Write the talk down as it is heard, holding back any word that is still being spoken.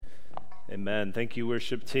Amen. Thank you,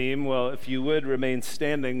 worship team. Well, if you would remain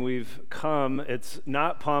standing, we've come. It's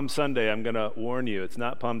not Palm Sunday. I'm going to warn you. It's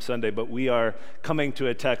not Palm Sunday, but we are coming to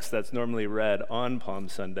a text that's normally read on Palm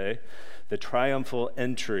Sunday, the triumphal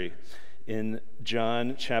entry in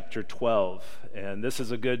John chapter 12. And this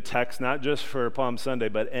is a good text, not just for Palm Sunday,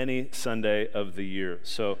 but any Sunday of the year.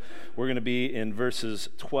 So we're going to be in verses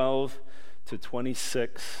 12 to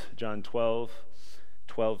 26, John 12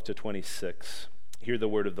 to 26. Hear the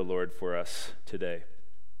word of the Lord for us today.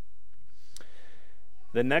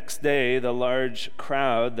 The next day, the large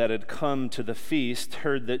crowd that had come to the feast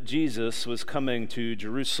heard that Jesus was coming to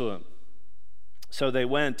Jerusalem. So they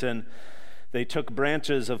went and they took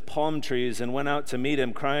branches of palm trees and went out to meet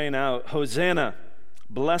him, crying out, "Hosanna!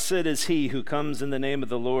 Blessed is he who comes in the name of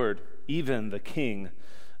the Lord, even the King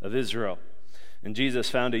of Israel." And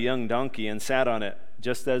Jesus found a young donkey and sat on it,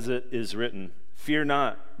 just as it is written, "Fear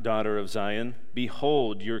not, daughter of Zion.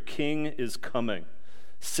 Behold, your king is coming,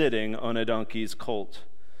 sitting on a donkey's colt."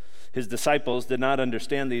 His disciples did not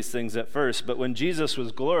understand these things at first, but when Jesus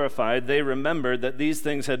was glorified, they remembered that these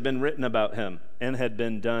things had been written about him and had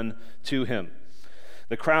been done to him.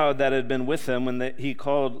 The crowd that had been with him when he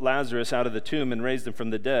called Lazarus out of the tomb and raised him from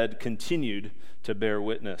the dead continued to bear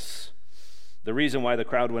witness. The reason why the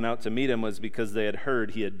crowd went out to meet him was because they had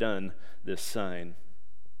heard he had done this sign.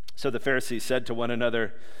 So the Pharisees said to one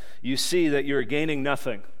another, "You see that you are gaining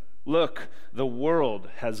nothing. Look, the world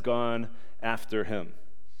has gone after him."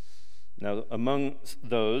 Now, among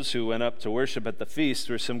those who went up to worship at the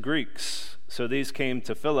feast were some Greeks. So these came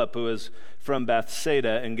to Philip, who was from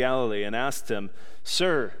Bethsaida in Galilee, and asked him,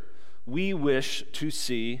 "Sir, we wish to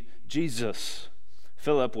see Jesus."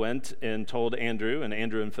 Philip went and told Andrew, and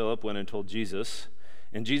Andrew and Philip went and told Jesus.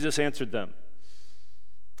 And Jesus answered them,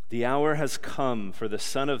 "The hour has come for the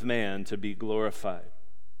Son of Man to be glorified.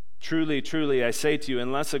 Truly, truly, I say to you,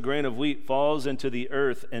 unless a grain of wheat falls into the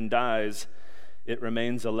earth and dies, it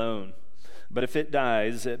remains alone. But if it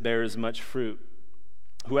dies, it bears much fruit.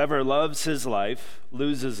 Whoever loves his life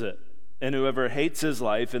loses it, and whoever hates his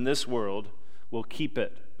life in this world will keep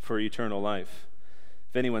it for eternal life.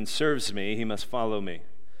 If anyone serves me, he must follow me.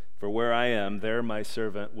 For where I am, there my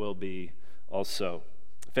servant will be also.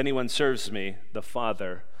 If anyone serves me, the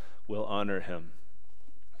Father will honor him."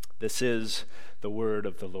 This is the word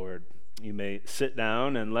of the Lord. You may sit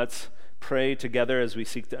down and let's pray together as we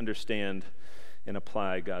seek to understand and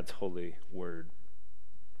apply God's holy word.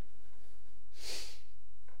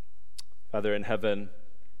 Father in heaven,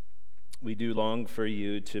 we do long for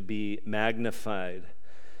you to be magnified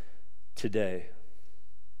today.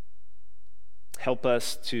 Help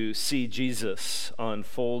us to see Jesus on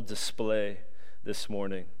full display this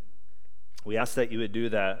morning. We ask that you would do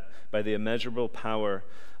that by the immeasurable power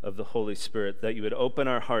of the Holy Spirit, that you would open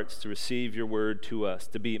our hearts to receive your word to us,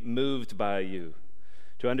 to be moved by you,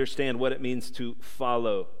 to understand what it means to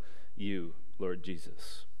follow you, Lord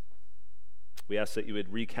Jesus. We ask that you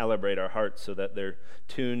would recalibrate our hearts so that they're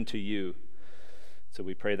tuned to you. So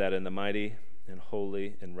we pray that in the mighty and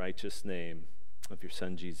holy and righteous name of your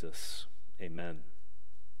Son, Jesus. Amen.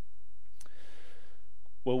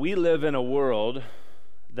 Well, we live in a world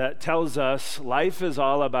that tells us life is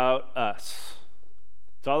all about us.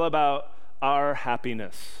 It's all about our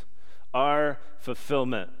happiness, our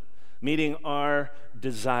fulfillment, meeting our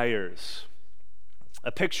desires.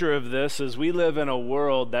 A picture of this is we live in a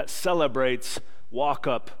world that celebrates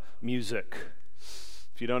walk-up music.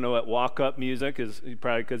 If you don't know what walk-up music is,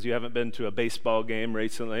 probably because you haven't been to a baseball game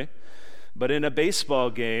recently. But in a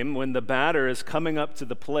baseball game, when the batter is coming up to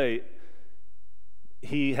the plate,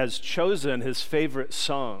 he has chosen his favorite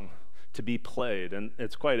song to be played. And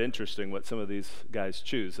it's quite interesting what some of these guys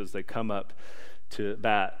choose as they come up to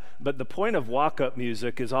bat. But the point of walk-up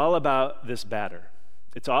music is all about this batter.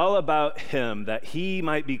 It's all about him, that he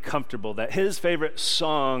might be comfortable, that his favorite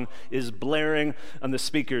song is blaring on the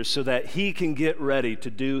speakers so that he can get ready to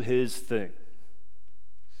do his thing.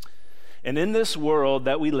 And in this world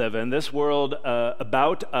that we live in, this world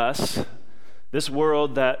about us, this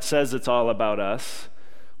world that says it's all about us,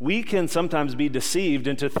 we can sometimes be deceived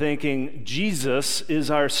into thinking Jesus is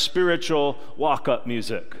our spiritual walk-up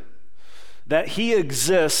music, that he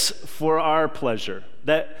exists for our pleasure,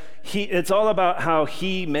 that it's all about how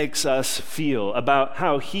he makes us feel, about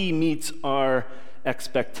how he meets our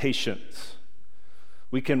expectations.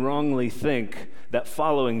 We can wrongly think that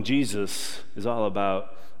following Jesus is all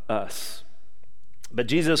about us. But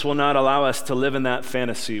Jesus will not allow us to live in that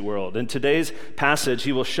fantasy world. In today's passage,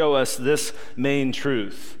 he will show us this main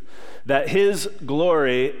truth, that his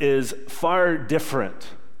glory is far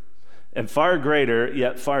different and far greater,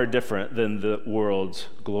 yet far different than the world's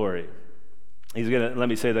glory. Let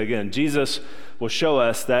me say that again. Jesus will show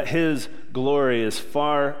us that his glory is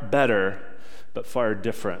far better, but far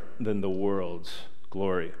different than the world's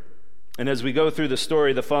glory. And as we go through the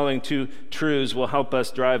story, the following two truths will help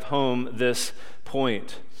us drive home this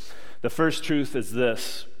point. The first truth is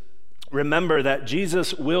this: remember that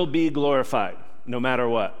Jesus will be glorified no matter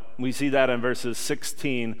what. We see that in verses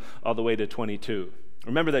 16 all the way to 22.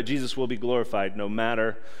 Remember that Jesus will be glorified no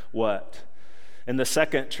matter what. And the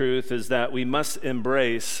second truth is that we must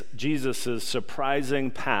embrace Jesus' surprising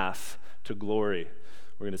path to glory.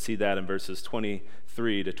 We're going to see that in verses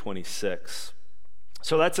 23 to 26.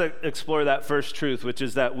 So let's explore that first truth, which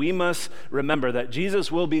is that we must remember that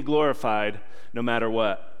Jesus will be glorified no matter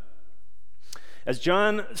what. As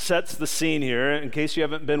John sets the scene here, in case you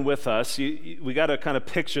haven't been with us, we got to kind of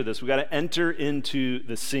picture this. We got to enter into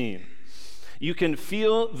the scene. You can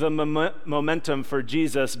feel the momentum for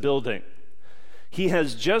Jesus building. He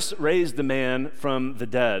has just raised the man from the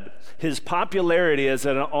dead. His popularity is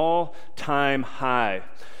at an all-time high.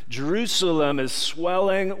 Jerusalem is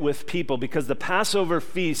swelling with people because the Passover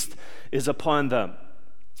feast is upon them.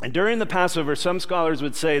 And during the Passover, some scholars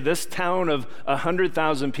would say this town of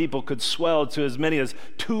 100,000 people could swell to as many as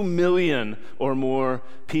 2 million or more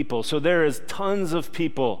people. So there is tons of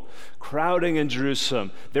people crowding in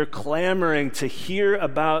Jerusalem. They're clamoring to hear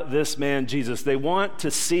about this man, Jesus. They want to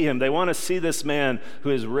see him. They want to see this man who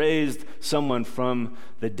has raised someone from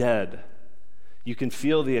the dead. You can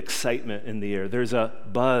feel the excitement in the air. There's a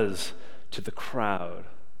buzz to the crowd.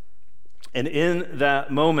 And in that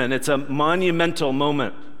moment, it's a monumental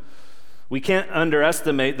moment. We can't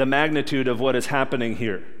underestimate the magnitude of what is happening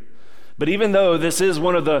here. But even though this is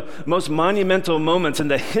one of the most monumental moments in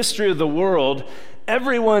the history of the world,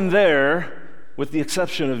 everyone there, with the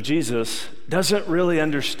exception of Jesus, doesn't really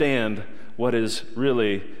understand what is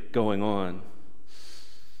really going on.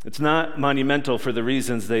 It's not monumental for the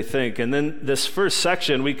reasons they think. And then this first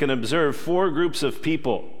section, we can observe 4 groups of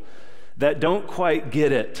people that don't quite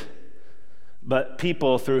get it, but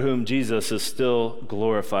people through whom Jesus is still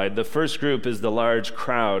glorified. The first group is the large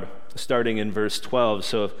crowd, starting in verse 12.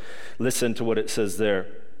 So listen to what it says there.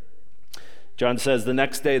 John says, "The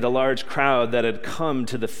next day the large crowd that had come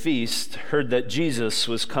to the feast heard that Jesus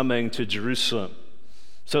was coming to Jerusalem.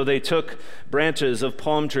 So they took branches of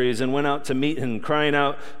palm trees and went out to meet him, crying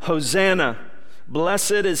out, 'Hosanna!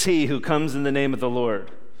 Blessed is he who comes in the name of the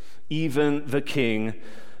Lord, even the King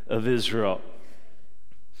of Israel.'"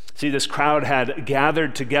 See, this crowd had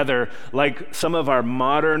gathered together like some of our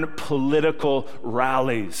modern political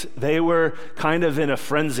rallies. They were kind of in a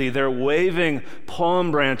frenzy. They're waving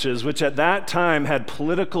palm branches, which at that time had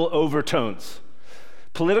political overtones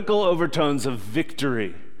of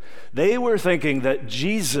victory. They were thinking that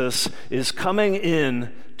Jesus is coming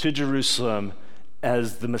in to Jerusalem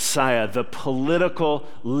as the Messiah, the political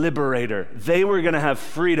liberator. They were going to have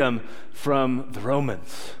freedom from the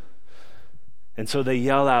Romans. And so they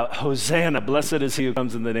yell out, "Hosanna, blessed is he who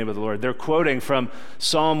comes in the name of the Lord." They're quoting from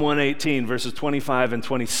Psalm 118, verses 25 and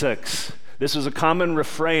 26. This was a common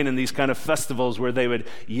refrain in these kind of festivals where they would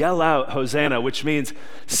yell out, "Hosanna," which means,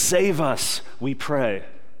 "Save us, we pray."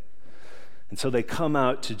 And so they come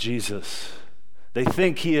out to Jesus. They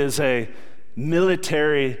think he is a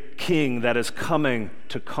military king that is coming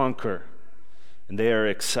to conquer, and they are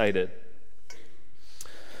excited.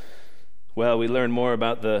 Well, we learn more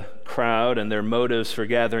about the crowd and their motives for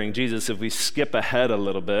gathering Jesus if we skip ahead a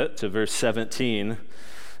little bit to verse 17.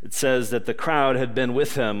 It says that the crowd had been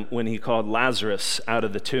with him when he called Lazarus out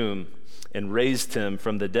of the tomb and raised him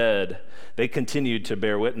from the dead. They continued to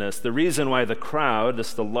bear witness. The reason why the crowd,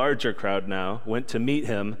 this is the larger crowd now, went to meet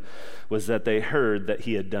him was that they heard that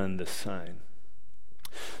he had done this sign.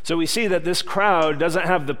 So we see that this crowd doesn't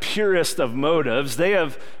have the purest of motives. They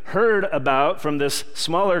have heard about from this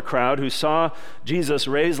smaller crowd who saw Jesus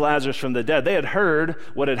raise Lazarus from the dead. They had heard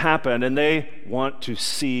what had happened, and they want to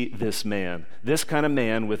see this man, this kind of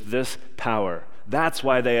man with this power. That's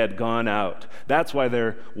why they had gone out. That's why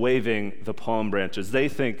they're waving the palm branches. They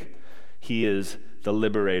think he is the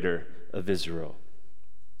liberator of Israel.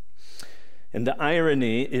 And the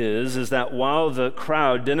irony is that while the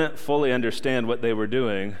crowd didn't fully understand what they were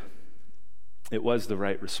doing, it was the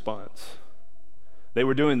right response. They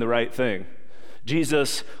were doing the right thing.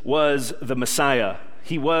 Jesus was the Messiah.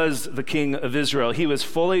 He was the King of Israel. He was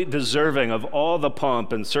fully deserving of all the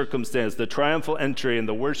pomp and circumstance, the triumphal entry and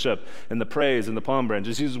the worship and the praise and the palm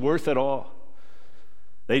branches. He was worth it all.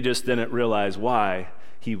 They just didn't realize why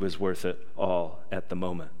he was worth it all at the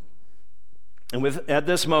moment. And at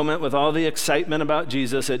this moment, with all the excitement about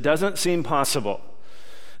Jesus, it doesn't seem possible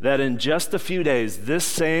that in just a few days, this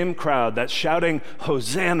same crowd that's shouting,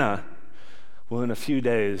 "Hosanna," will in a few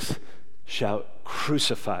days shout,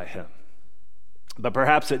 "Crucify him." But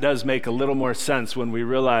perhaps it does make a little more sense when we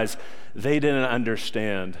realize they didn't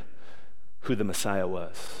understand who the Messiah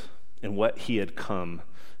was and what he had come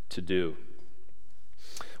to do.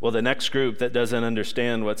 Well, the next group that doesn't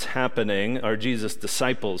understand what's happening are Jesus'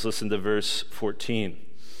 disciples. Listen to verse 14.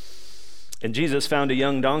 "And Jesus found a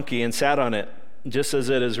young donkey and sat on it, just as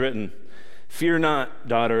it is written, 'Fear not,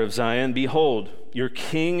 daughter of Zion. Behold, your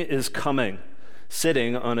king is coming,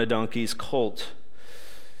 sitting on a donkey's colt.'"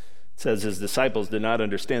 It says his disciples did not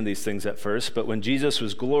understand these things at first, but when Jesus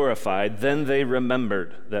was glorified, then they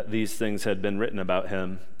remembered that these things had been written about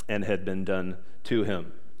him and had been done to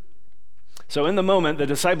him. So in the moment, the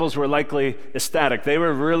disciples were likely ecstatic. They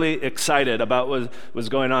were really excited about what was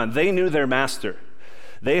going on. They knew their master.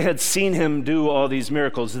 They had seen him do all these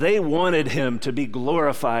miracles. They wanted him to be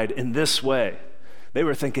glorified in this way. They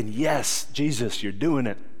were thinking, "Yes, Jesus, you're doing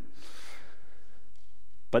it."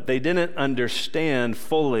 But they didn't understand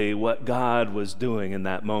fully what God was doing in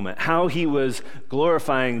that moment. How he was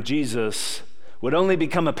glorifying Jesus would only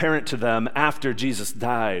become apparent to them after Jesus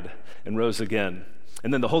died and rose again.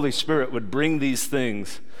 And then the Holy Spirit would bring these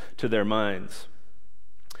things to their minds.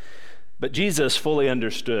 But Jesus fully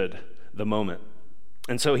understood the moment.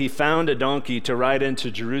 And so he found a donkey to ride into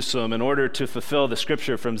Jerusalem in order to fulfill the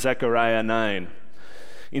scripture from Zechariah 9.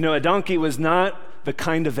 You know, a donkey was not the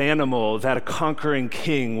kind of animal that a conquering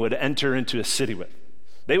king would enter into a city with.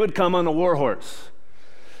 They would come on a war horse,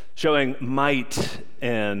 showing might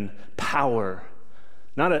and power.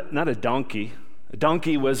 Not a donkey. A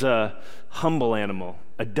donkey was a humble animal.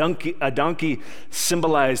 A donkey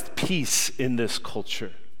symbolized peace in this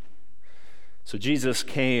culture. So Jesus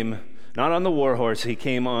came not on the war horse, he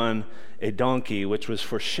came on a donkey, which was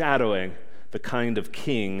foreshadowing the kind of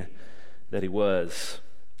king that he was.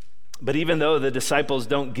 But even though the disciples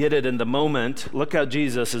don't get it in the moment, look how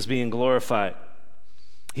Jesus is being glorified.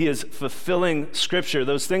 He is fulfilling Scripture,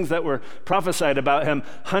 those things that were prophesied about him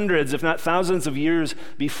hundreds, if not thousands of years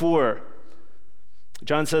before.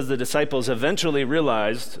 John says the disciples eventually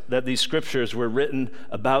realized that these Scriptures were written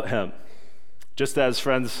about him. Just as,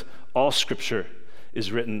 friends, all Scripture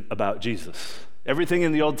is written about Jesus. Everything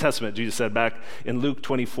in the Old Testament, Jesus said back in Luke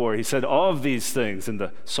 24, he said all of these things in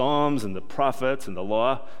the Psalms and the prophets and the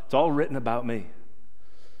law, it's all written about me.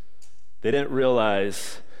 They didn't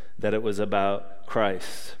realize that it was about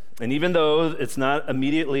Christ. And even though it's not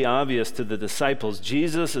immediately obvious to the disciples,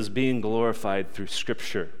 Jesus is being glorified through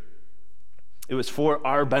Scripture. It was for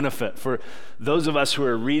our benefit, for those of us who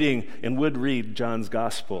are reading and would read John's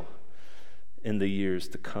gospel in the years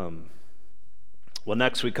to come. Well,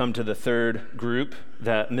 next we come to the third group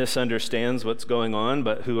that misunderstands what's going on,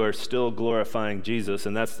 but who are still glorifying Jesus,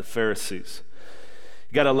 and that's the Pharisees.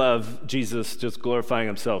 You got to love Jesus just glorifying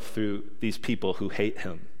himself through these people who hate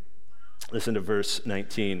him. Listen to verse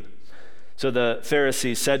 19. "So the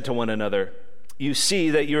Pharisees said to one another, 'You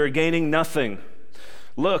see that you are gaining nothing.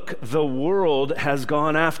 Look, the world has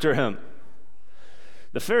gone after him.'"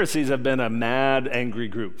 The Pharisees have been a mad, angry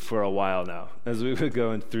group for a while now. As we've been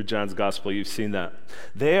going through John's gospel, you've seen that.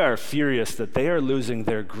 They are furious that they are losing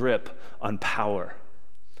their grip on power.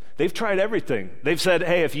 They've tried everything. They've said,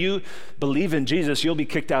 "Hey, if you believe in Jesus, you'll be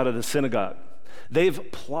kicked out of the synagogue."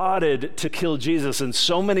 They've plotted to kill Jesus in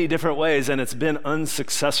so many different ways, and it's been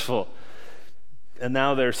unsuccessful. And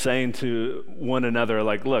now they're saying to one another,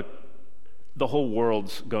 like, "Look, the whole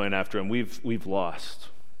world's going after him. We've lost."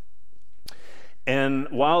 And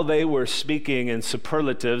while they were speaking in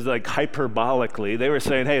superlatives, like hyperbolically, they were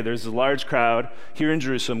saying, "Hey, there's a large crowd here in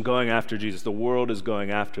Jerusalem going after Jesus. The world is going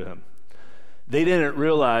after him." They didn't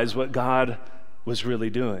realize what God was really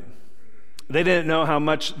doing. They didn't know how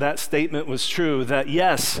much that statement was true, that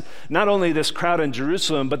yes, not only this crowd in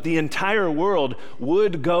Jerusalem, but the entire world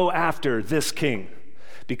would go after this king,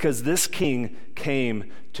 because this king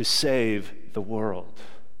came to save the world,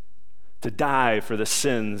 to die for the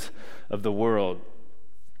sins of the world.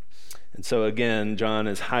 And so again, John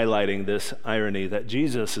is highlighting this irony that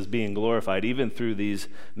Jesus is being glorified even through these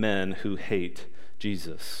men who hate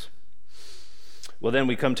Jesus. Well, then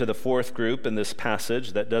we come to the fourth group in this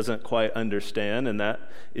passage that doesn't quite understand, and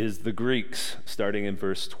that is the Greeks, starting in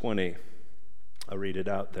verse 20. I'll read it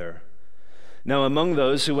out there. "Now among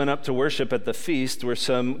those who went up to worship at the feast were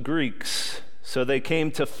some Greeks. So they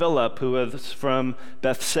came to Philip, who was from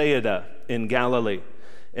Bethsaida in Galilee,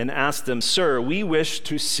 and asked him, 'Sir, we wish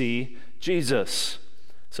to see Jesus.'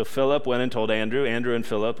 So Philip went and told Andrew. Andrew and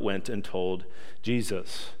Philip went and told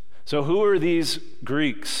Jesus." So who are these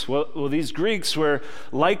Greeks? Well, these Greeks were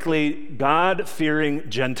likely God-fearing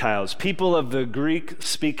Gentiles, people of the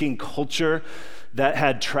Greek-speaking culture. that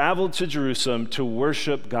had traveled to Jerusalem to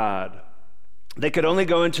worship God. They could only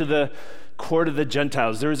go into the court of the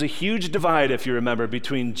Gentiles. There was a huge divide, if you remember,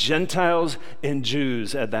 between Gentiles and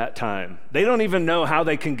Jews at that time. They don't even know how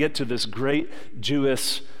they can get to this great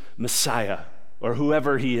Jewish Messiah or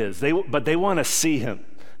whoever he is. But they want to see him.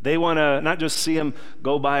 They want to not just see him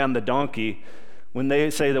go by on the donkey. When they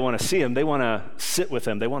say they want to see him, they want to sit with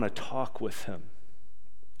him. They want to talk with him.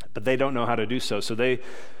 But they don't know how to do so. So they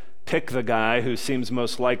pick the guy who seems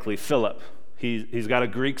most likely, Philip. He's got a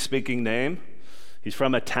Greek-speaking name. He's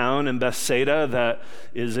from a town in Bethsaida that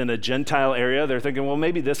is in a Gentile area. They're thinking, well,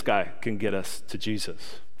 maybe this guy can get us to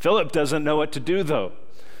Jesus. Philip doesn't know what to do, though.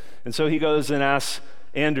 And so he goes and asks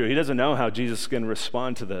Andrew. He doesn't know how Jesus is going to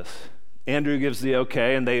respond to this. Andrew gives the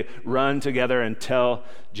okay, and they run together and tell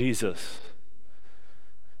Jesus.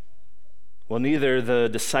 Well, neither the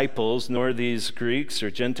disciples nor these Greeks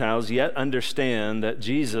or Gentiles yet understand that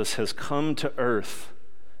Jesus has come to earth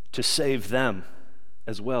to save them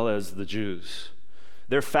as well as the Jews.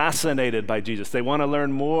 They're fascinated by Jesus. They want to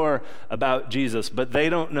learn more about Jesus, but they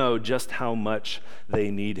don't know just how much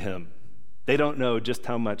they need him. They don't know just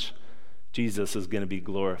how much Jesus is going to be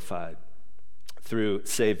glorified through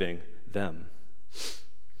saving them.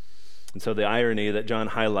 And so the irony that John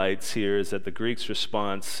highlights here is that the Greeks'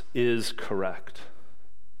 response is correct.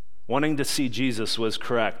 Wanting to see Jesus was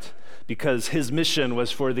correct because his mission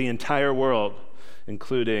was for the entire world,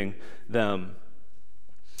 including them.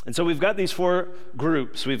 And so we've got these four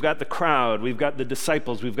groups. We've got the crowd, we've got the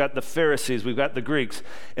disciples, we've got the Pharisees, we've got the Greeks.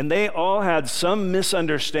 And they all had some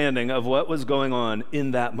misunderstanding of what was going on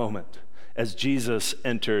in that moment as Jesus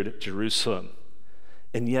entered Jerusalem.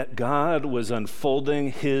 And yet God was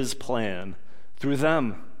unfolding his plan through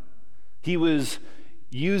them. He was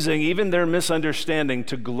using even their misunderstanding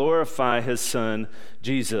to glorify his son,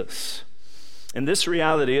 Jesus. And this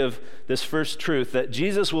reality of this first truth, that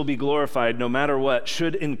Jesus will be glorified no matter what,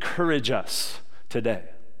 should encourage us today.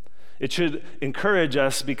 It should encourage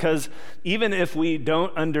us because even if we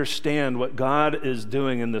don't understand what God is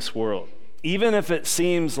doing in this world, even if it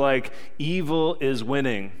seems like evil is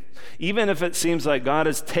winning, even if it seems like God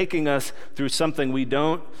is taking us through something we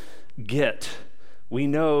don't get, we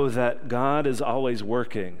know that God is always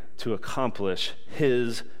working to accomplish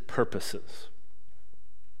his purposes.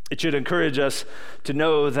 It should encourage us to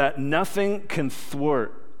know that nothing can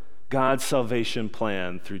thwart God's salvation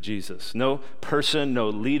plan through Jesus. No person, no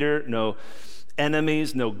leader, no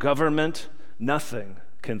enemies, no government, nothing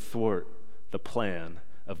can thwart the plan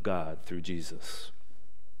of God through Jesus.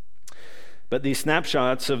 But these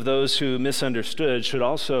snapshots of those who misunderstood should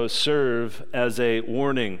also serve as a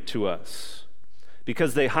warning to us,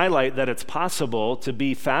 because they highlight that it's possible to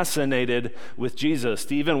be fascinated with Jesus,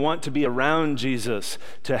 to even want to be around Jesus,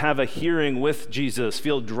 to have a hearing with Jesus,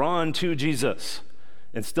 feel drawn to Jesus,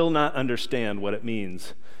 and still not understand what it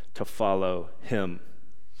means to follow him.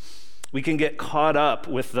 We can get caught up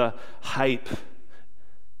with the hype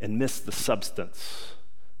and miss the substance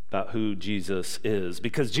about who Jesus is,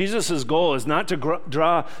 because Jesus' goal is not to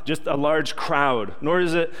draw just a large crowd, nor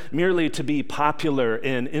is it merely to be popular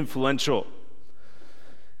and influential,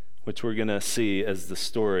 which we're going to see as the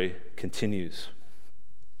story continues.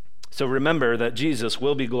 So remember that Jesus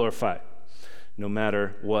will be glorified no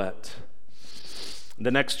matter what.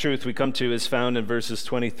 The next truth we come to is found in verses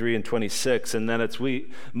 23 and 26, and that it's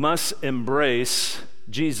we must embrace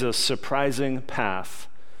Jesus' surprising path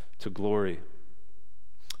to glory.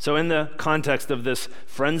 So in the context of this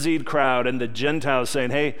frenzied crowd and the Gentiles saying,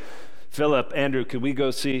 hey, Philip, Andrew, could we go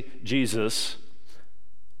see Jesus?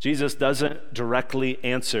 Jesus doesn't directly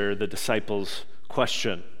answer the disciples'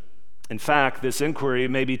 question. In fact, this inquiry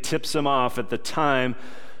maybe tips him off at the time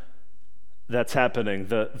that's happening,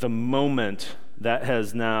 the moment that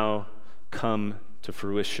has now come to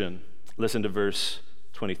fruition. Listen to verse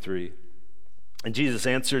 23. And Jesus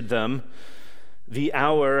answered them, "The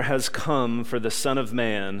hour has come for the Son of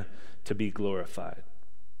Man to be glorified."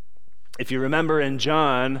 If you remember in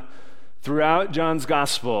John, throughout John's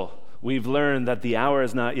gospel, we've learned that the hour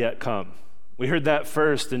has not yet come. We heard that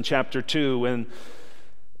first in chapter 2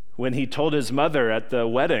 when he told his mother at the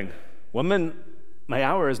wedding, "Woman, my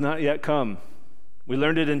hour has not yet come." We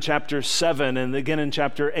learned it in chapter 7 and again in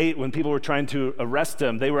chapter 8 when people were trying to arrest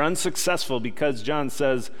him. They were unsuccessful because John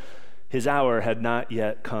says his hour had not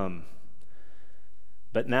yet come.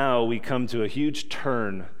 But now we come to a huge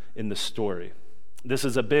turn in the story. This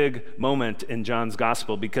is a big moment in John's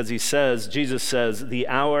gospel because Jesus says, the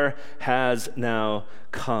hour has now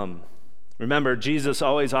come. Remember, Jesus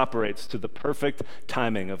always operates to the perfect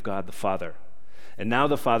timing of God the Father. And now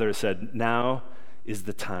the Father has said, now is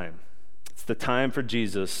the time. It's the time for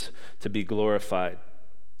Jesus to be glorified.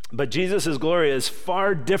 But Jesus' glory is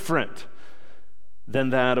far different than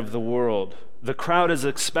that of the world. The crowd is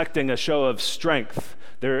expecting a show of strength.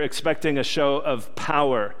 They're expecting a show of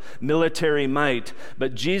power, military might.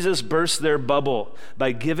 But Jesus bursts their bubble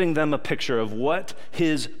by giving them a picture of what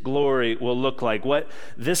his glory will look like, what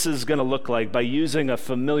this is going to look like, by using a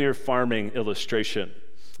familiar farming illustration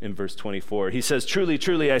in verse 24. He says, "Truly,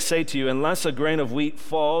 truly, I say to you, unless a grain of wheat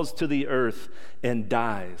falls to the earth and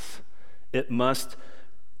dies, it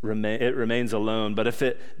remains alone. But if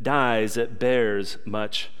it dies, it bears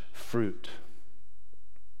much fruit."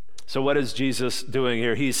 So what is Jesus doing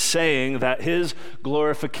here? He's saying that his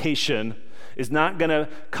glorification is not going to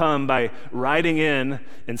come by riding in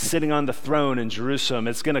and sitting on the throne in Jerusalem.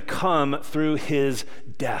 It's going to come through his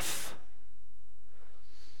death.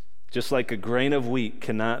 Just like a grain of wheat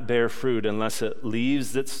cannot bear fruit unless it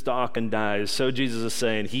leaves its stalk and dies, so Jesus is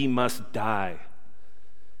saying he must die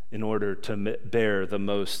in order to bear the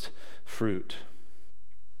most fruit.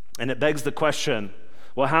 And it begs the question,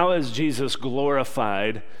 well, how is Jesus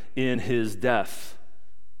glorified in his death?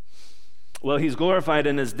 Well, he's glorified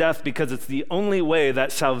in his death because it's the only way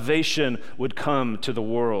that salvation would come to the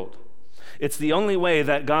world. It's the only way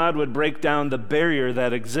that God would break down the barrier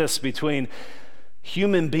that exists between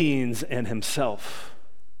human beings and himself.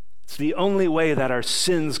 It's the only way that our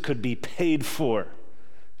sins could be paid for,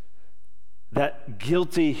 that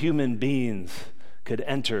guilty human beings could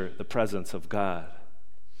enter the presence of God.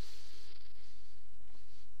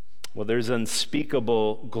 Well, there's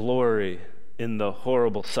unspeakable glory in the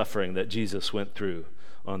horrible suffering that Jesus went through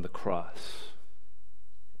on the cross.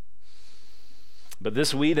 But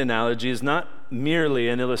this wheat analogy is not merely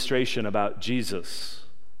an illustration about Jesus,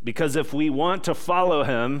 because if we want to follow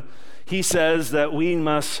him, he says that we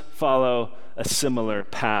must follow a similar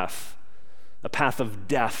path, a path of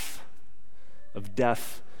death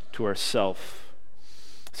to ourself.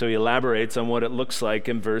 So he elaborates on what it looks like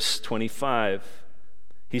in verse 25.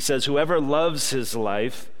 He says, "Whoever loves his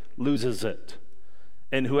life loses it,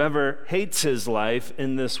 and whoever hates his life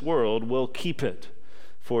in this world will keep it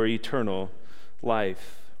for eternal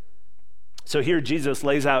life." So here Jesus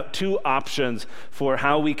lays out two options for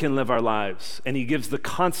how we can live our lives, and he gives the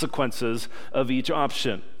consequences of each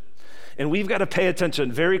option. And we've got to pay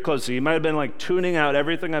attention very closely. You might have been like tuning out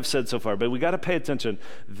everything I've said so far, but we got to pay attention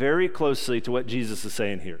very closely to what Jesus is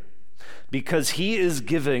saying here, because he is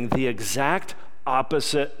giving the exact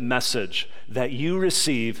opposite message that you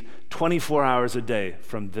receive 24 hours a day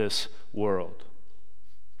from this world.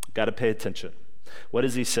 Got to pay attention. What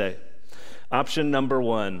does he say? Option number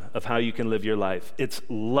one of how you can live your life. It's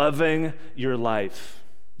loving your life.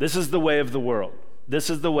 This is the way of the world. This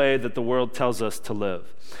is the way that the world tells us to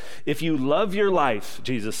live. If you love your life,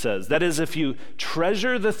 Jesus says, that is, if you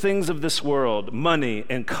treasure the things of this world, money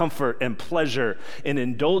and comfort and pleasure, and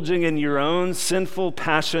indulging in your own sinful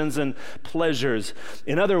passions and pleasures,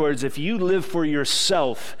 in other words, if you live for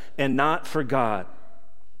yourself and not for God,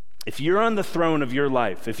 if you're on the throne of your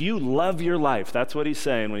life, if you love your life, that's what he's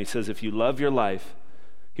saying when he says, if you love your life,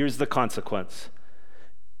 here's the consequence.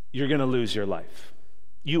 You're going to lose your life.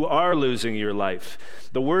 You are losing your life.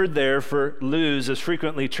 The word there for lose is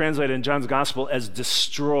frequently translated in John's gospel as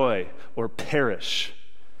destroy or perish.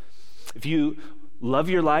 If you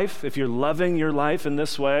love your life, if you're loving your life in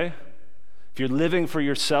this way, if you're living for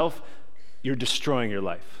yourself, you're destroying your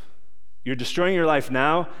life. You're destroying your life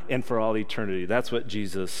now and for all eternity. That's what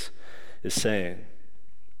Jesus is saying.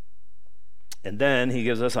 And then he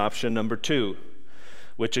gives us option number two,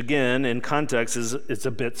 which again, in context, is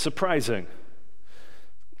a bit surprising.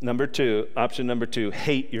 Option number two,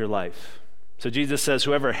 hate your life. So Jesus says,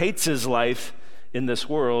 whoever hates his life in this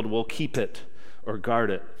world will keep it or guard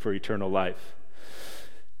it for eternal life.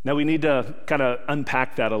 Now we need to kind of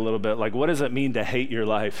unpack that a little bit. Like, what does it mean to hate your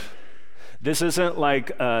life? This isn't like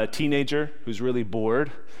a teenager who's really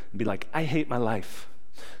bored and be like, I hate my life.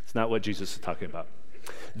 It's not what Jesus is talking about.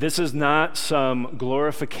 This is not some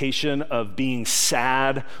glorification of being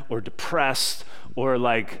sad or depressed or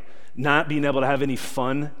like not being able to have any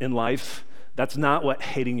fun in life. That's not what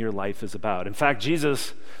hating your life is about. In fact,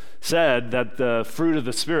 Jesus said that the fruit of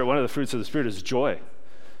the Spirit, one of the fruits of the Spirit is joy.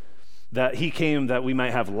 That he came that we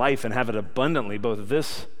might have life and have it abundantly, both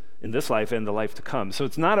in this life and the life to come. So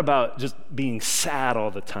it's not about just being sad all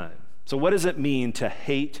the time. So what does it mean to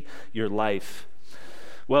hate your life?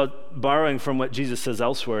 Well, borrowing from what Jesus says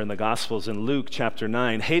elsewhere in the Gospels in Luke chapter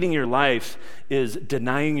 9, hating your life is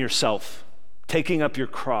denying yourself, taking up your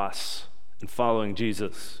cross and following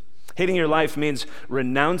Jesus. Hating your life means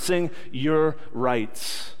renouncing your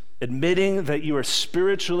rights, admitting that you are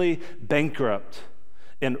spiritually bankrupt,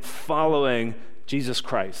 in following Jesus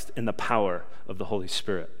Christ in the power of the Holy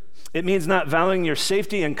Spirit. It means not valuing your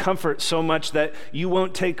safety and comfort so much that you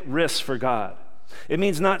won't take risks for God. It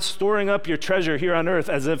means not storing up your treasure here on earth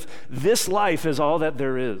as if this life is all that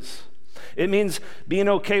there is. It means being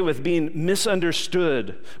okay with being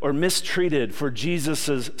misunderstood or mistreated for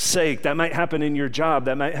Jesus' sake. That might happen in your job.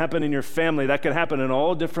 That might happen in your family. That could happen in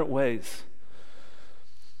all different ways.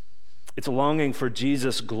 It's longing for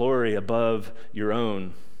Jesus' glory above your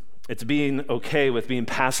own. It's being okay with being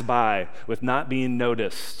passed by, with not being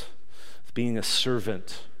noticed, with being a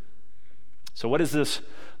servant. So what does this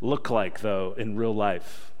look like, though, in real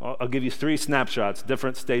life? I'll give you 3 snapshots,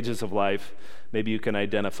 different stages of life. Maybe you can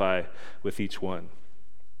identify with each one.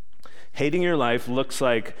 Hating your life looks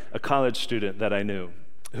like a college student that I knew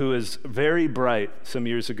who was very bright some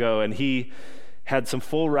years ago, and he had some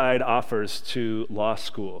full ride offers to law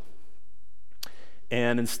school.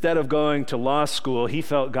 And instead of going to law school, he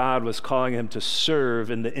felt God was calling him to serve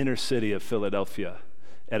in the inner city of Philadelphia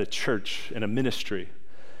at a church and a ministry.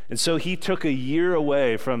 And so he took a year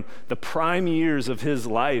away from the prime years of his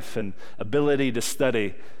life and ability to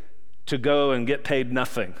study to go and get paid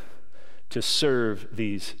nothing to serve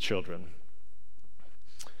these children.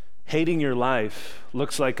 Hating your life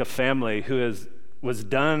looks like a family who was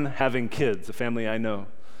done having kids, a family I know.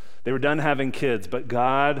 They were done having kids, but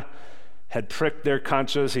God had pricked their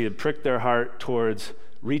conscience, he had pricked their heart towards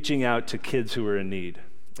reaching out to kids who were in need.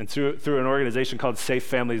 And through an organization called Safe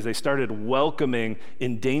Families, they started welcoming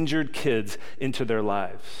endangered kids into their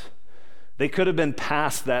lives. They could have been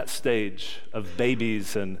past that stage of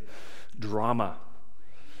babies and drama,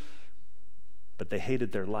 but they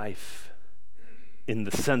hated their life in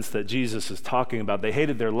the sense that Jesus is talking about. They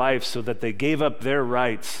hated their life so that they gave up their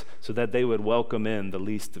rights so that they would welcome in the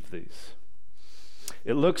least of these.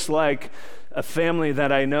 It looks like a family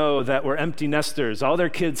that I know that were empty nesters. All their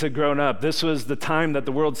kids had grown up. This was the time that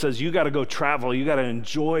the world says, you got to go travel, you got to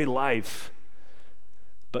enjoy life.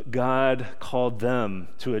 But God called them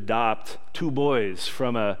to adopt 2 boys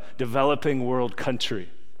from a developing world country.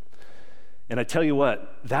 And I tell you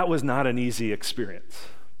what, that was not an easy experience.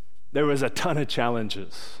 There was a ton of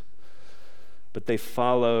challenges, but they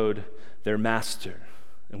followed their master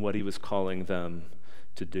and what he was calling them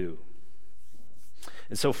to do.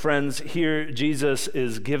 And so, friends, here Jesus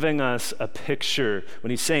is giving us a picture.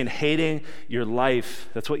 When he's saying hating your life,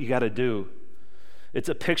 that's what you got to do. It's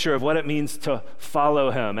a picture of what it means to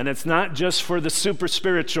follow him. And it's not just for the super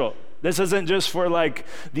spiritual. This isn't just for like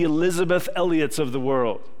the Elizabeth Elliots of the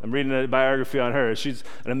world. I'm reading a biography on her. She's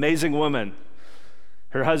an amazing woman.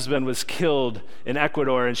 Her husband was killed in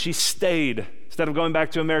Ecuador, and she stayed. Instead of going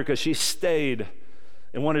back to America, she stayed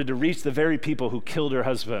and wanted to reach the very people who killed her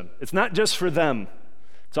husband. It's not just for them.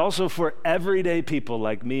 It's also for everyday people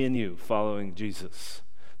like me and you following Jesus.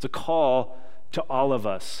 It's a call to all of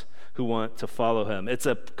us who want to follow him. It's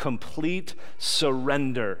a complete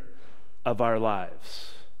surrender of our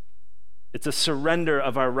lives. It's a surrender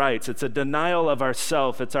of our rights. It's a denial of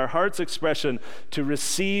ourself. It's our heart's expression to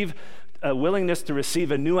receive a willingness to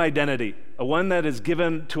receive a new identity, a one that is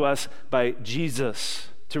given to us by Jesus,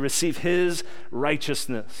 to receive his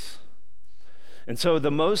righteousness. And so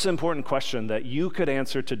the most important question that you could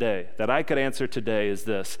answer today, that I could answer today, is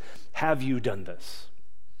this: have you done this?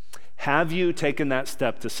 Have you taken that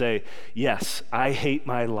step to say, yes, I hate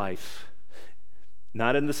my life?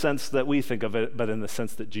 Not in the sense that we think of it, but in the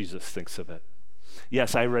sense that Jesus thinks of it.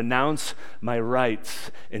 Yes, I renounce my rights,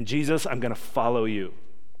 and Jesus, I'm going to follow you.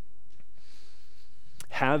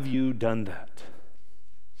 Have you done that?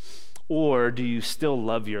 Or do you still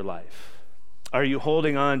love your life? Are you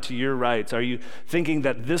holding on to your rights? Are you thinking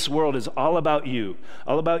that this world is all about you,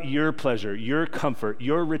 all about your pleasure, your comfort,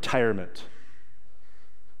 your retirement,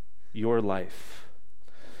 your life?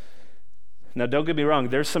 Now, don't get me wrong,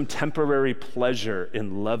 there's some temporary pleasure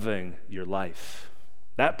in loving your life.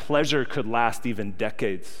 That pleasure could last even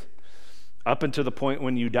decades, up until the point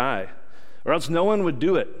when you die, or else no one would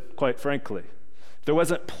do it, quite frankly. There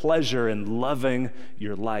wasn't pleasure in loving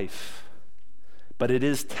your life, but it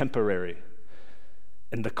is temporary.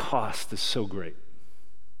 And the cost is so great.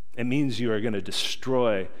 It means you are going to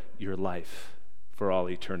destroy your life for all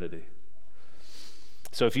eternity.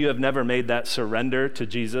 So if you have never made that surrender to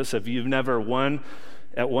Jesus, if you've never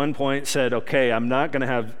at one point said, okay, I'm not going to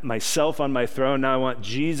have myself on my throne, now I want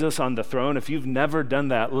Jesus on the throne. If you've never done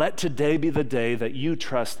that, let today be the day that you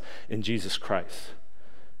trust in Jesus Christ.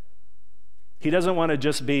 He doesn't want to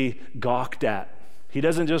just be gawked at. He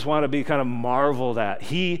doesn't just want to be kind of marveled at.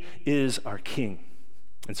 He is our King.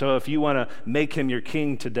 And so if you want to make him your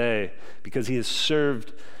king today because he has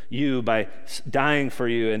served you by dying for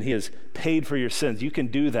you, and he has paid for your sins. You can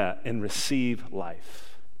do that and receive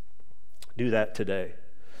life. Do that today.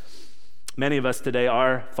 Many of us today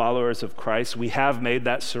are followers of Christ. We have made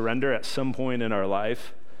that surrender at some point in our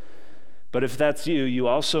life. But if that's you, you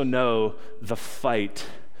also know the fight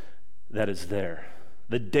that is there,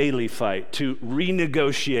 the daily fight to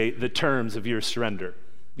renegotiate the terms of your surrender.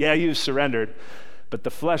 Yeah, you've surrendered, but the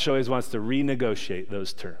flesh always wants to renegotiate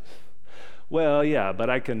those terms. Well, yeah, but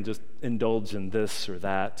I can just indulge in this or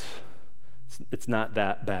that. It's not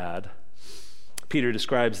that bad. Peter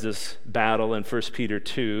describes this battle in 1 Peter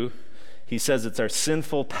 2. He says it's our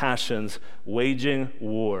sinful passions waging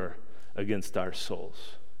war against our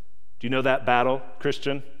souls. Do you know that battle,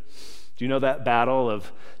 Christian? Do you know that battle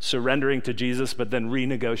of surrendering to Jesus but then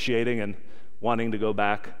renegotiating and wanting to go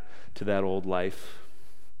back to that old life?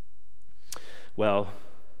 Well,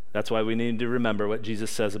 that's why we need to remember what Jesus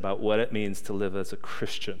says about what it means to live as a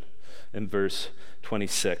Christian in verse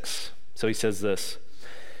 26. So he says this,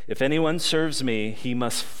 "If anyone serves me, he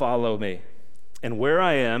must follow me. And where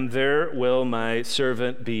I am, there will my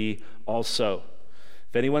servant be also.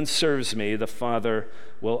 If anyone serves me, the Father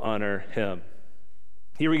will honor him."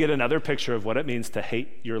 Here we get another picture of what it means to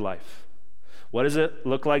hate your life. What does it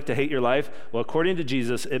look like to hate your life? Well, according to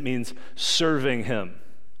Jesus, it means serving him.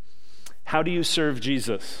 How do you serve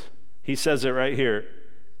Jesus? He says it right here,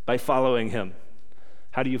 by following him.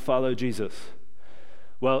 How do you follow Jesus?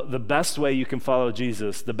 Well, the best way you can follow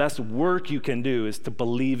Jesus, the best work you can do is to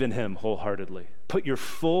believe in him wholeheartely. Put your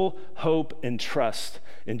full hope and trust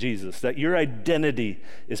in Jesus, that your identity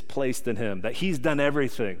is placed in him, that he's done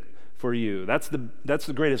everything for you. That's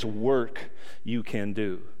the greatest work you can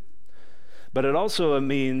do. But it also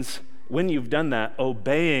means, when you've done that,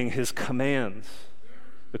 obeying his commands,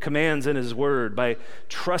 the commands in his word, by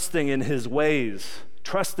trusting in his ways,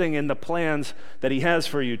 trusting in the plans that he has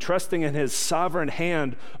for you, trusting in his sovereign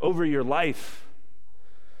hand over your life.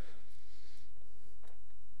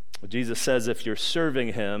 Well, Jesus says if you're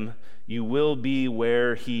serving him, you will be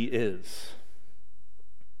where he is.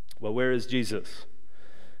 Well, where is Jesus?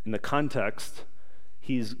 In the context,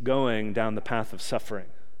 he's going down the path of suffering.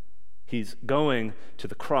 He's going to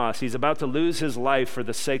the cross. He's about to lose his life for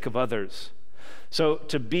the sake of others. So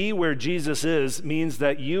to be where Jesus is means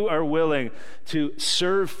that you are willing to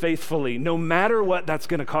serve faithfully, no matter what that's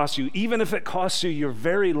going to cost you, even if it costs you your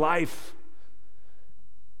very life.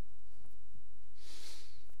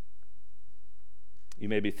 You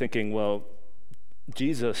may be thinking, well,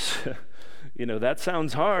 Jesus, that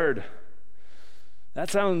sounds hard. That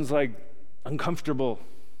sounds like uncomfortable.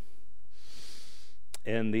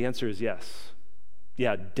 And the answer is yes.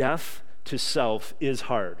 Yeah, death to self is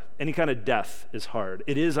hard. Any kind of death is hard.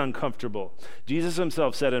 It is uncomfortable. Jesus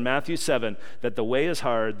himself said in Matthew 7 that the way is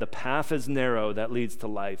hard, the path is narrow that leads to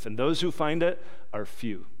life, and those who find it are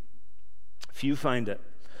few. Few find it.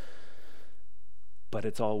 But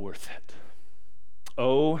it's all worth it.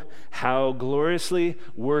 Oh, how gloriously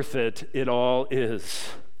worth it all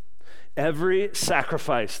is. Every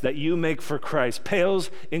sacrifice that you make for Christ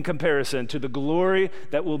pales in comparison to the glory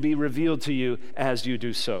that will be revealed to you as you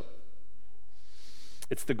do so.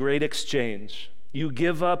 It's the great exchange. You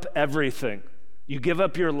give up everything. You give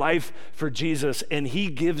up your life for Jesus, and he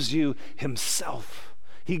gives you himself.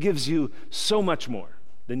 He gives you so much more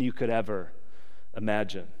than you could ever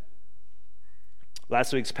imagine.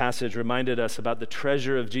 Last week's passage reminded us about the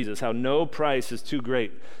treasure of Jesus, how no price is too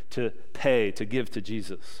great to pay, to give to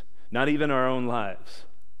Jesus, not even our own lives.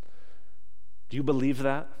 Do you believe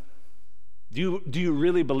that? Do you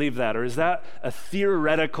really believe that? Or is that a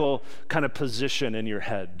theoretical kind of position in your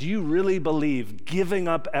head? Do you really believe giving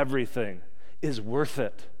up everything is worth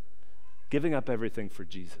it? Giving up everything for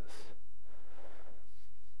Jesus.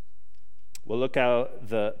 Well, look how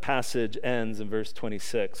the passage ends in verse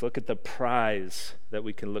 26. Look at the prize that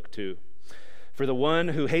we can look to. For the one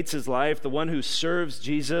who hates his life, the one who serves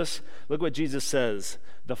Jesus, look what Jesus says.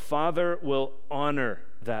 The Father will honor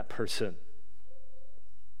that person.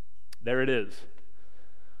 There it is.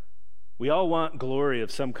 We all want glory of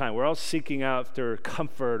some kind. We're all seeking after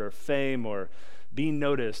comfort or fame or being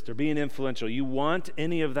noticed or being influential. You want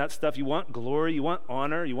any of that stuff. You want glory. You want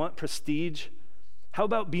honor. You want prestige. How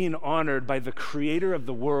about being honored by the creator of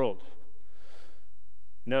the world?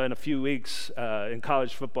 In a few weeks in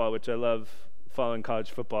college football, which I love following college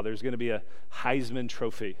football, there's going to be a Heisman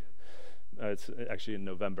Trophy. It's actually in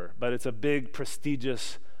November, but it's a big,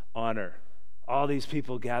 prestigious honor. All these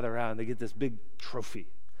people gather around, they get this big trophy,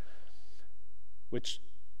 which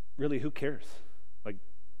really, who cares? Like,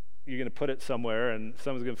 you're going to put it somewhere and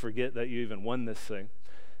someone's going to forget that you even won this thing.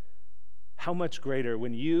 How much greater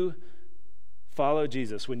when you follow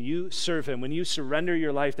Jesus, when you serve him, when you surrender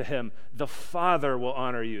your life to him, the Father will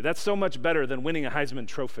honor you. That's so much better than winning a Heisman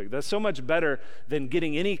Trophy. That's so much better than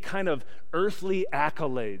getting any kind of earthly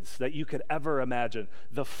accolades that you could ever imagine.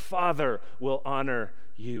 The Father will honor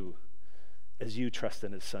you as you trust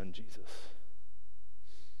in his Son, Jesus.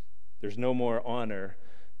 There's no more honor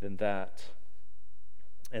than that.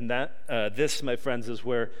 And this, my friends, is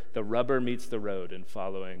where the rubber meets the road in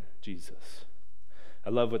following Jesus. I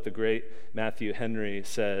love what the great Matthew Henry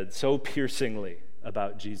said so piercingly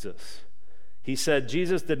about Jesus. He said,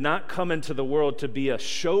 Jesus did not come into the world to be a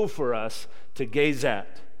show for us to gaze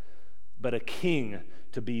at, but a king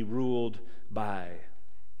to be ruled by.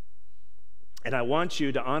 And I want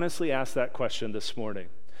you to honestly ask that question this morning.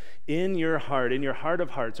 In your heart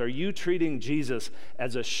of hearts, are you treating Jesus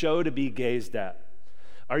as a show to be gazed at?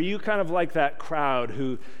 Are you kind of like that crowd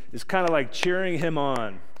who is kind of like cheering him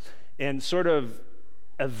on and sort of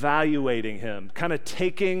evaluating him, kind of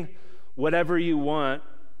taking whatever you want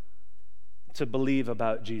to believe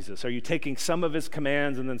about Jesus? Are you taking some of his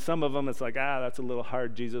commands and then some of them it's like, that's a little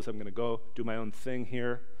hard, Jesus, I'm going to go do my own thing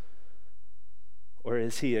here? Or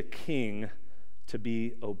is he a king to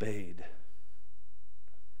be obeyed?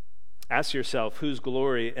 Ask yourself, whose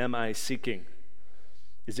glory am I seeking?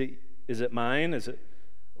 Is it mine?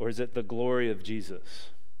 Or is it the glory of Jesus?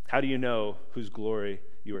 How do you know whose glory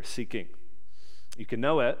you are seeking? You can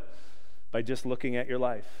know it by just looking at your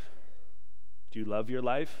life. Do you love your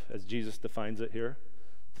life as Jesus defines it here?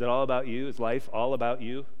 Is it all about you? Is life all about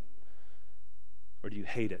you? Or do you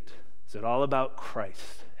hate it? Is it all about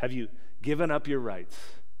Christ? Have you given up your rights?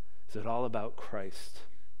 Is it all about Christ?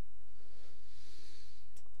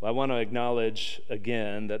 Well, I want to acknowledge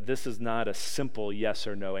again that this is not a simple yes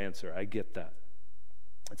or no answer. I get that.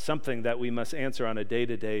 It's something that we must answer on a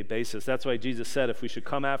day-to-day basis. That's why Jesus said if we should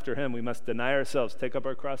come after him, we must deny ourselves, take up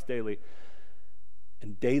our cross daily,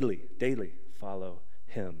 and daily follow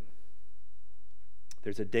him.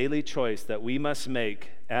 There's a daily choice that we must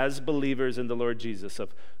make as believers in the Lord Jesus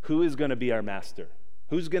of who is going to be our master.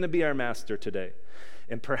 Who's going to be our master today?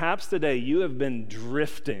 And perhaps today you have been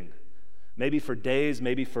drifting, maybe for days,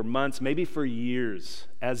 maybe for months, maybe for years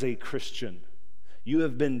as a Christian. You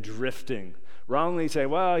have been drifting. Wrongly say,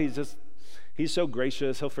 well, he's so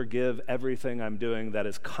gracious, he'll forgive everything I'm doing that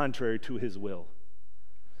is contrary to his will.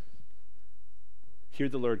 Hear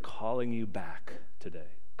the Lord calling you back today,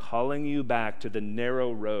 calling you back to the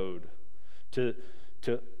narrow road,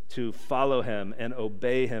 to follow him and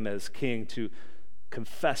obey him as king, to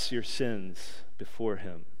confess your sins before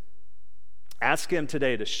him. Ask him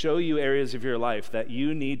today to show you areas of your life that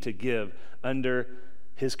you need to give under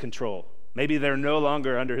his control. Maybe they're no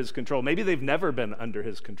longer under his control. Maybe they've never been under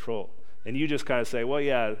his control. And you just kind of say, well,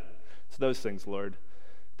 yeah, it's those things, Lord.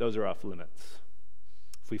 Those are off limits.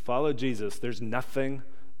 If we follow Jesus, there's nothing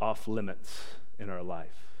off limits in our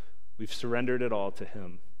life. We've surrendered it all to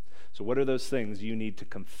him. So what are those things you need to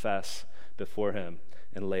confess before him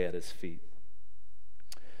and lay at his feet?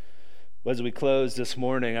 Well, as we close this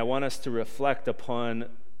morning, I want us to reflect upon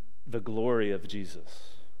the glory of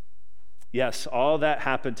Jesus. Yes, all that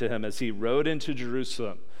happened to him as he rode into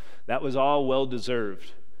Jerusalem. That was all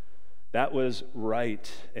well-deserved. That was right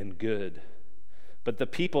and good. But the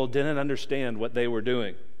people didn't understand what they were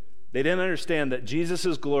doing. They didn't understand that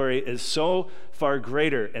Jesus' glory is so far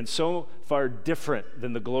greater and so far different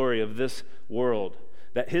than the glory of this world,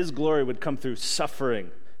 that his glory would come through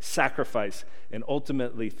suffering, sacrifice, and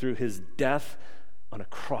ultimately through his death on a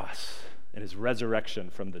cross and his resurrection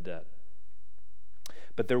from the dead.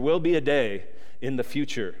 But there will be a day in the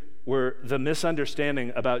future where the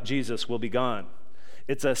misunderstanding about Jesus will be gone.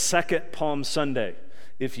 It's a second Palm Sunday,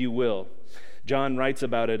 if you will. John writes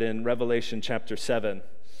about it in Revelation chapter 7.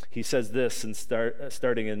 He says this,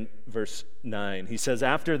 starting in verse 9. He says,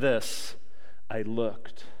 after this I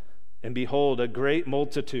looked, and behold, a great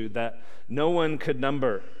multitude that no one could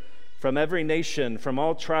number, from every nation, from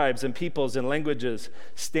all tribes and peoples and languages,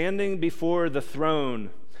 standing before the throne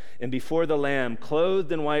and before the Lamb,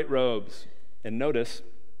 clothed in white robes, and notice,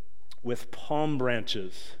 with palm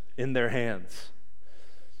branches in their hands.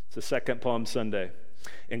 It's the second Palm Sunday.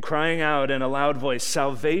 And crying out in a loud voice,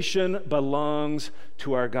 salvation belongs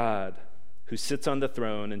to our God, who sits on the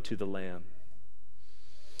throne, and to the Lamb.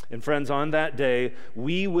 And friends, on that day,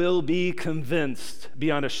 we will be convinced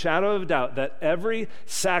beyond a shadow of doubt that every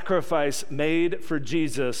sacrifice made for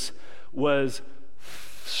Jesus was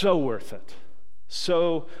so worth it.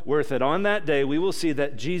 So worth it. On that day, we will see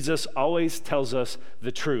that Jesus always tells us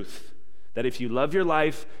the truth, that if you love your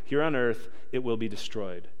life here on earth, it will be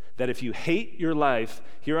destroyed. That if you hate your life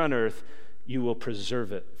here on earth, you will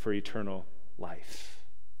preserve it for eternal life.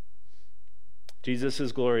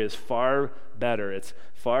 Jesus' glory is far better. It's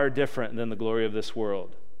far different than the glory of this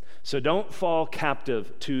world. So don't fall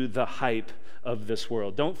captive to the hype of this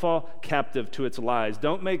world. Don't fall captive to its lies.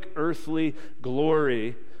 Don't make earthly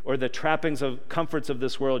glory or the trappings of comforts of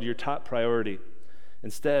this world your top priority.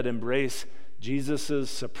 Instead, embrace Jesus'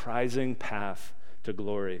 surprising path to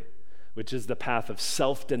glory, which is the path of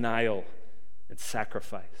self-denial and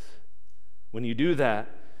sacrifice. When you do that,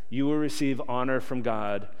 you will receive honor from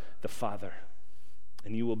God the Father,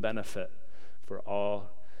 and you will benefit for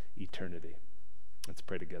all eternity. Let's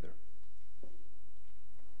pray together.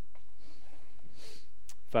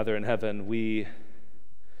 Father in heaven, we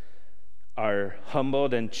are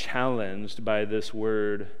humbled and challenged by this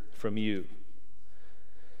word from you.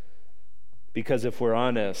 Because if we're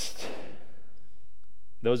honest,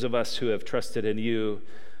 those of us who have trusted in you,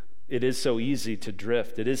 it is so easy to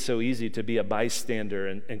drift. It is so easy to be a bystander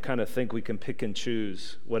and kind of think we can pick and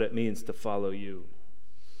choose what it means to follow you.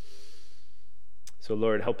 So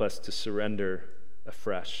Lord, help us to surrender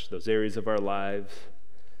afresh those areas of our lives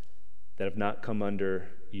that have not come under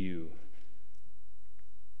you.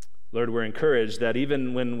 Lord, we're encouraged that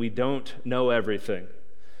even when we don't know everything,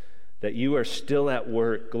 that you are still at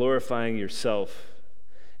work glorifying yourself.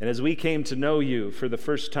 And as we came to know you for the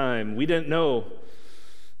first time, we didn't know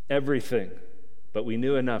everything, but we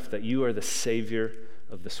knew enough that you are the Savior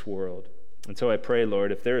of this world. And so I pray,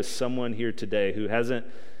 Lord, if there is someone here today who hasn't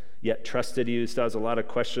yet trusted you, still has a lot of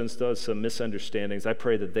questions, still has some misunderstandings, I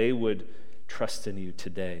pray that they would trust in you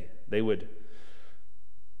today. They would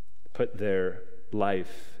put their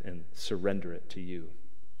life and surrender it to you.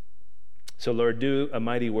 So Lord, do a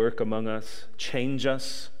mighty work among us. Change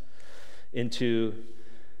us into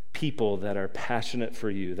people that are passionate for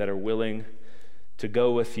you, that are willing to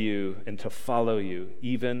go with you and to follow you,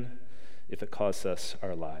 even if it costs us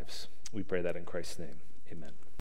our lives. We pray that in Christ's name. Amen.